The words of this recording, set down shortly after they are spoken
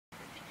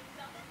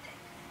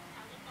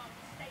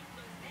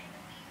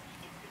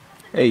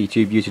Hey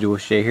YouTube,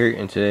 Yugioh here,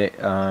 and today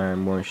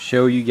I'm going to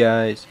show you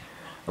guys.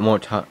 I'm going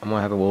to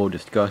have a little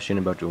discussion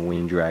about the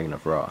Winged Dragon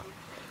of Ra.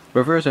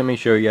 But first, let me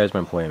show you guys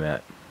my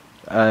playmat.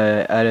 I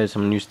added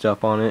some new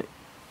stuff on it.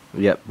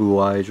 We got blue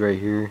eyes right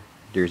here.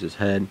 There's his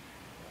head.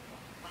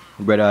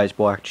 Red eyes,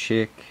 black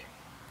chick.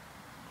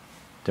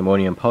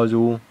 Demonium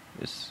puzzle.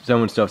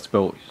 Some stuff's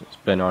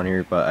been on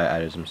here, but I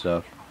added some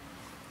stuff.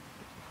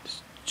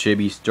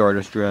 Chibi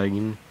Stardust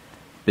Dragon.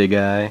 Big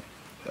Eye.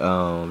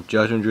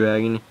 Judgment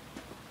Dragon.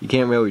 You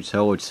can't really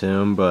tell it's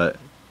him, but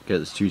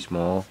because it's too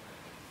small.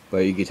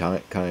 But you can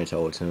kind of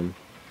tell it's him.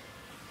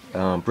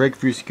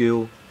 Breakthrough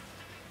skill.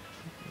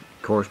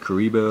 Of course,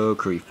 Karibo,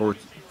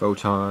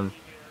 Photon.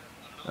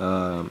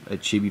 A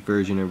chibi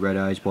version of Red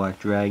Eyes Black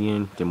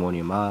Dragon.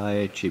 Demonium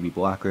Eye. Chibi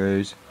Black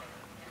Rose.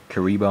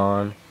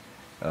 Karibon.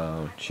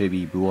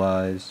 Chibi Blue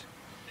Eyes.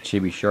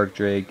 Chibi Shark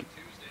Drake.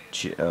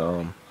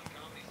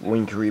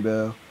 Wing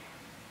Karibo.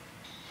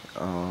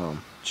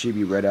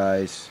 Chibi Red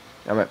Eyes.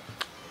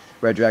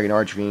 Red Dragon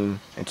Archfiend,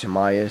 and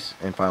Timaeus,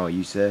 and finally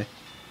Yugioh.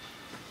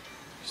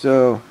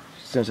 So,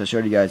 since I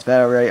showed you guys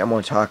that already, I'm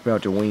going to talk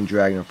about the Winged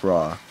Dragon of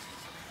Ra.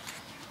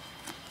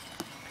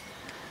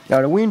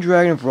 Now, the Winged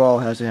Dragon of Ra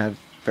hasn't had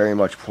very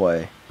much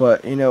play,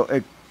 but, you know,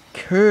 it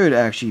could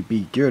actually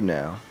be good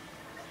now.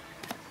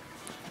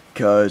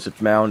 Because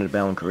of Mound and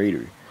Bound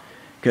Creator.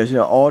 Because, you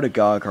know, all the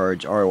God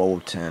cards are level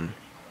 10.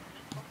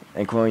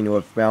 Including, you know,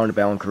 with Mound and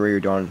Bound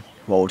Creator done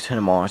level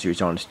 10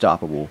 monsters are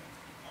unstoppable.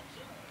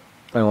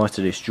 Unless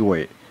to destroy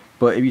it.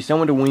 But if you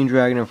summon the Winged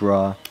Dragon of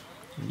Ra,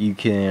 you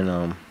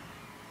can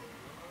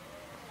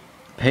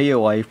pay your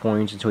life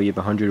points until you have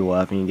 100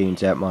 left and you gain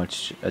that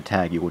much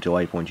attack equal to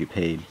life points you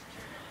paid.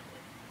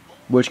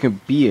 Which can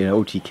be an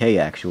OTK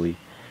actually.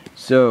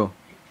 So,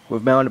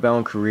 with Bound to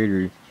Bound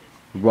Creator,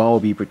 Ra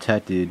will be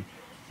protected.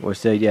 Let's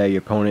say yeah, your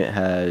opponent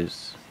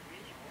has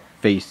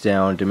face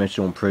down,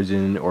 Dimensional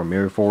Imprison, or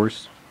Mirror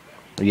Force.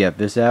 You have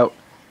this out.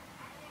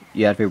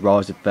 You activate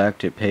Ra's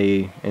effect to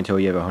pay until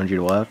you have 100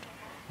 left.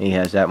 And he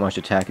has that much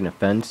attack and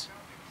defense.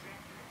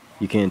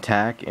 You can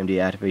attack and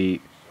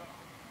deactivate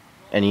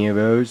any of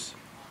those.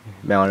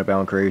 Mound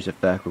Bound Creator's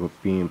effect will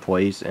be in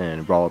place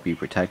and Ra will be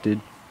protected.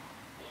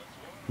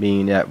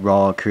 Meaning that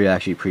Ra could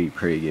actually be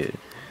pretty good.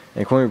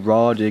 And according to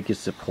Ra did get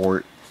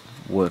support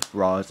with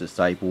Ra's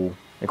Disciple.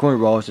 According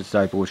to Ra's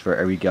Disciple is for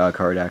every God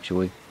card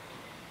actually.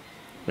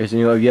 Because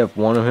you know if you have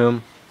one of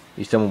him,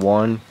 you summon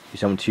one, you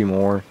summon two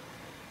more.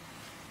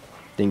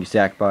 Then you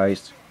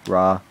sacrifice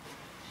Ra.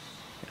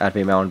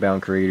 Activate Mountain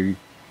Bound Creator.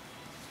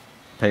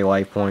 Pay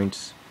life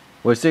points.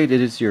 Let's say that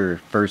it's your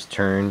first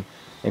turn.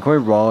 And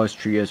according to Ra is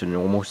treated as a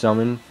normal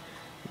summon.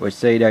 Let's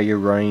say that you're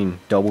running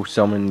double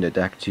summon the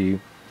deck too.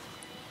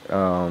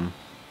 Let's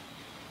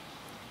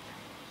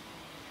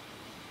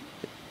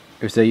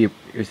say you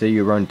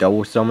run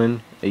double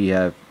summon and you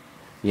have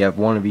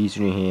one of each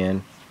in your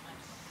hand.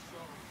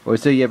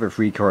 Let's say you have a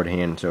free card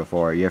hand so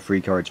far. You have 3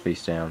 cards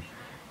face down.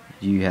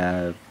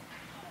 You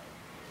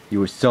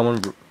would summon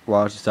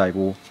Ra's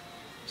Disciple.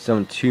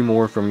 Summon 2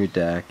 more from your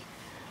deck.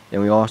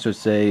 And we also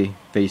say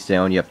face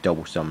down you have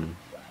double summon.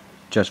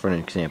 Just for an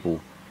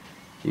example.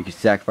 You can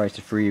sacrifice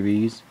the 3 of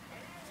these.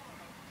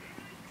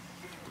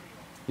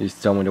 You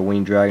summon the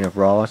Winged Dragon of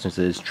Ra since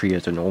it is treated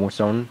as a normal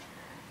summon.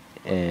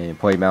 And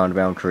play Mountain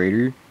Bound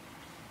Creator.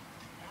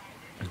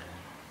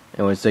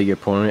 And let's say your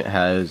opponent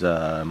has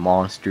a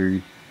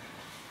monster.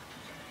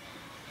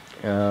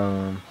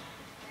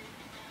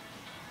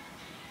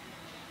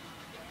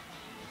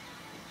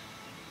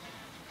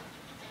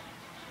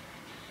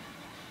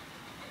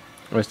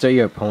 Let's say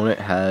your opponent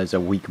has a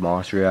weak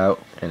monster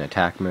out in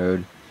attack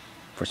mode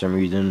for some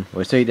reason.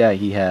 Let's say that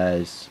he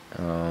has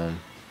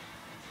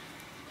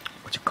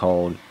what's it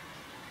called?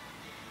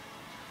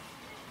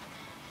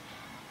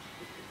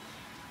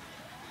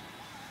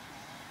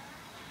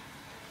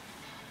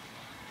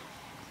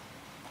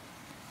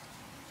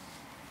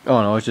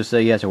 Oh no, let's just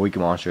say he has a weak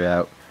monster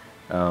out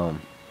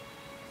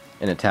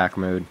in attack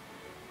mode.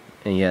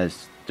 And he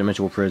has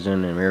Dimensional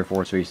Prison and Mirror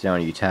Force face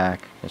down, you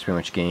attack. That's pretty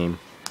much game.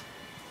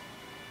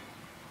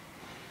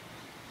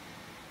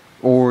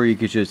 Or you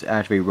could just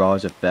activate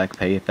Ra's effect,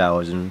 pay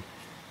 1,000,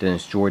 then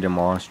destroy the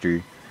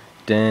monster,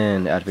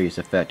 then activate his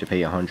effect to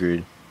pay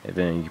 100, and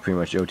then you pretty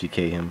much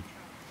OTK him.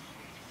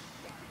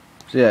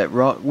 So yeah,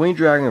 Winged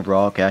Dragon of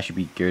Ra can actually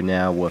be good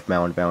now with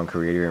Mountain Bound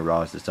Creator and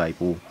Ra's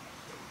Disciple.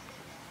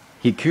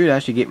 He could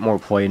actually get more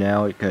play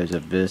now because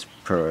of this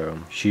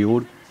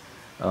shield.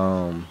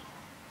 And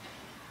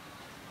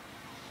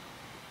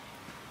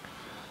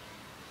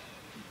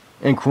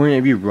Queen,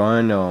 if you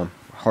run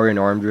Heart and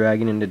Arm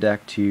Dragon in the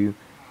deck too,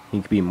 he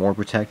could be more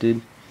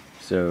protected.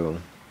 So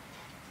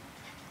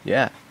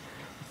yeah.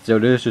 So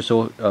there's just a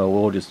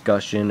little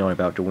discussion on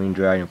about the Winged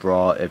Dragon of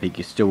Ra, if he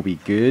can still be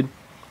good,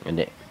 and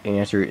the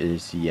answer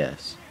is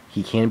yes.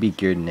 He can be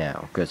good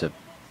now because of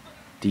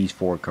these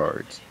 4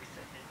 cards.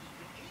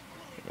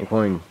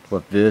 Including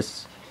with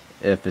this,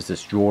 if it's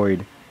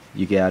destroyed,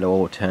 you get out a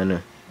level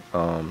 10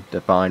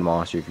 defined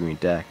monster from your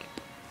deck.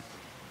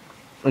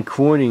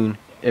 According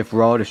if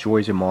Raw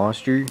destroys a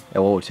monster, a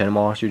level 10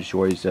 monster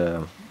destroys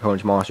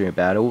opponent's monster in a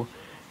battle,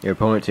 your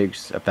opponent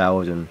takes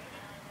 1,000.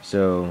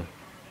 So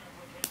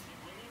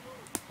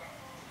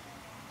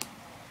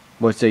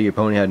let's say your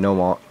opponent had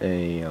no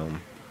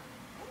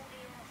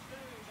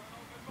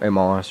a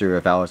monster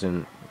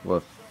 1,000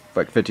 with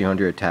like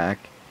 1,500 attack,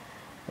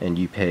 and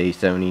you pay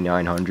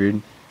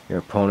 7,900. Your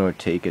opponent would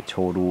take a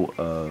total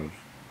of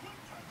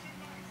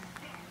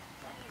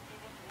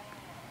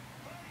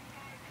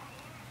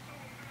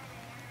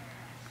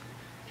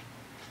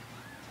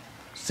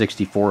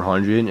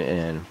 6,400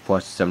 and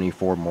plus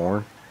 74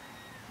 more.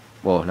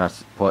 Well,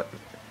 not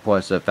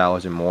plus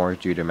 1,000 more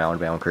due to Mountain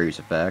Bound Courier's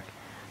effect,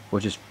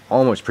 which is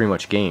almost pretty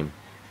much game.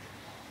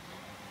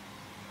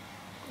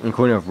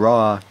 Including of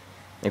Raw,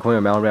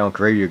 including Mountain Bound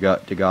Courier,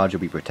 the gods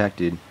will be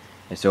protected.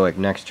 And so, like,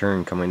 next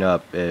turn coming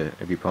up,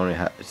 if your opponent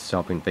has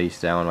something face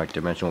down, like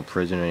Dimensional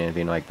Prison or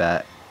anything like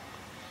that,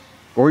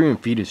 or even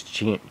Phoenix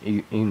Chain,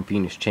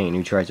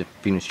 who tries to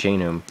Phoenix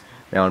Chain him,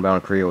 Mountain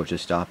Bound Courier will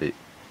just stop it.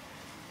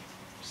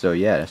 So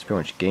yeah, that's pretty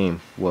much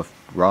game with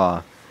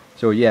Raw.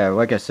 So yeah,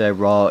 like I said,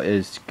 Raw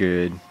is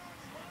good.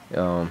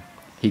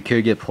 He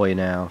could get play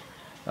now.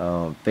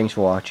 Thanks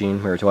for watching.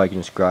 Remember to like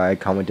and subscribe.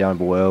 Comment down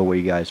below what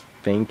you guys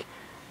think.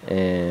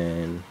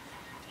 And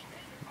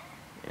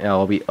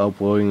I'll be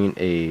uploading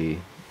a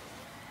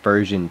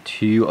version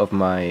 2 of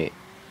my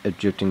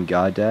Egyptian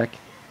God deck.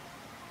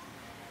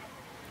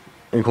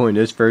 Including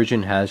this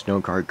version has no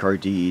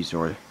Cards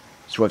or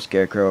Swift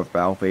Scarecrow of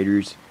Battle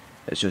Faders.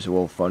 It's just a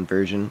little fun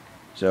version.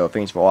 So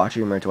thanks for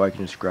watching. Remember to like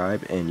and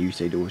subscribe. And you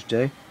say to this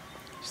day.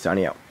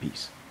 Signing out.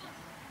 Peace.